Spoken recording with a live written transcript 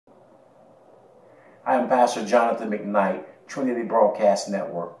I am Pastor Jonathan McKnight, Trinity Broadcast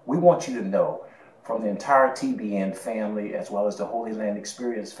Network. We want you to know from the entire TBN family as well as the Holy Land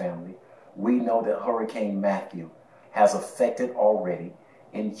Experience family, we know that Hurricane Matthew has affected already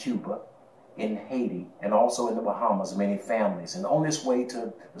in Cuba, in Haiti, and also in the Bahamas many families, and on its way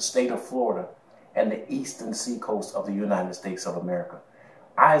to the state of Florida and the eastern seacoast of the United States of America.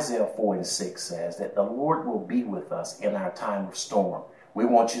 Isaiah 4:6 says that the Lord will be with us in our time of storm. We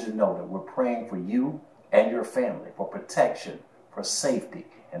want you to know that we're praying for you and your family for protection, for safety,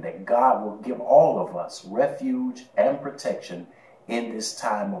 and that God will give all of us refuge and protection in this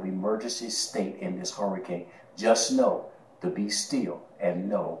time of emergency state in this hurricane. Just know to be still and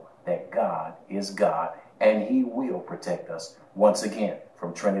know that God is God and He will protect us. Once again,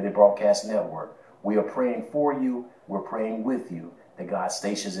 from Trinity Broadcast Network, we are praying for you. We're praying with you that God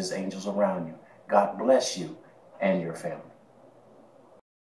stations His angels around you. God bless you and your family.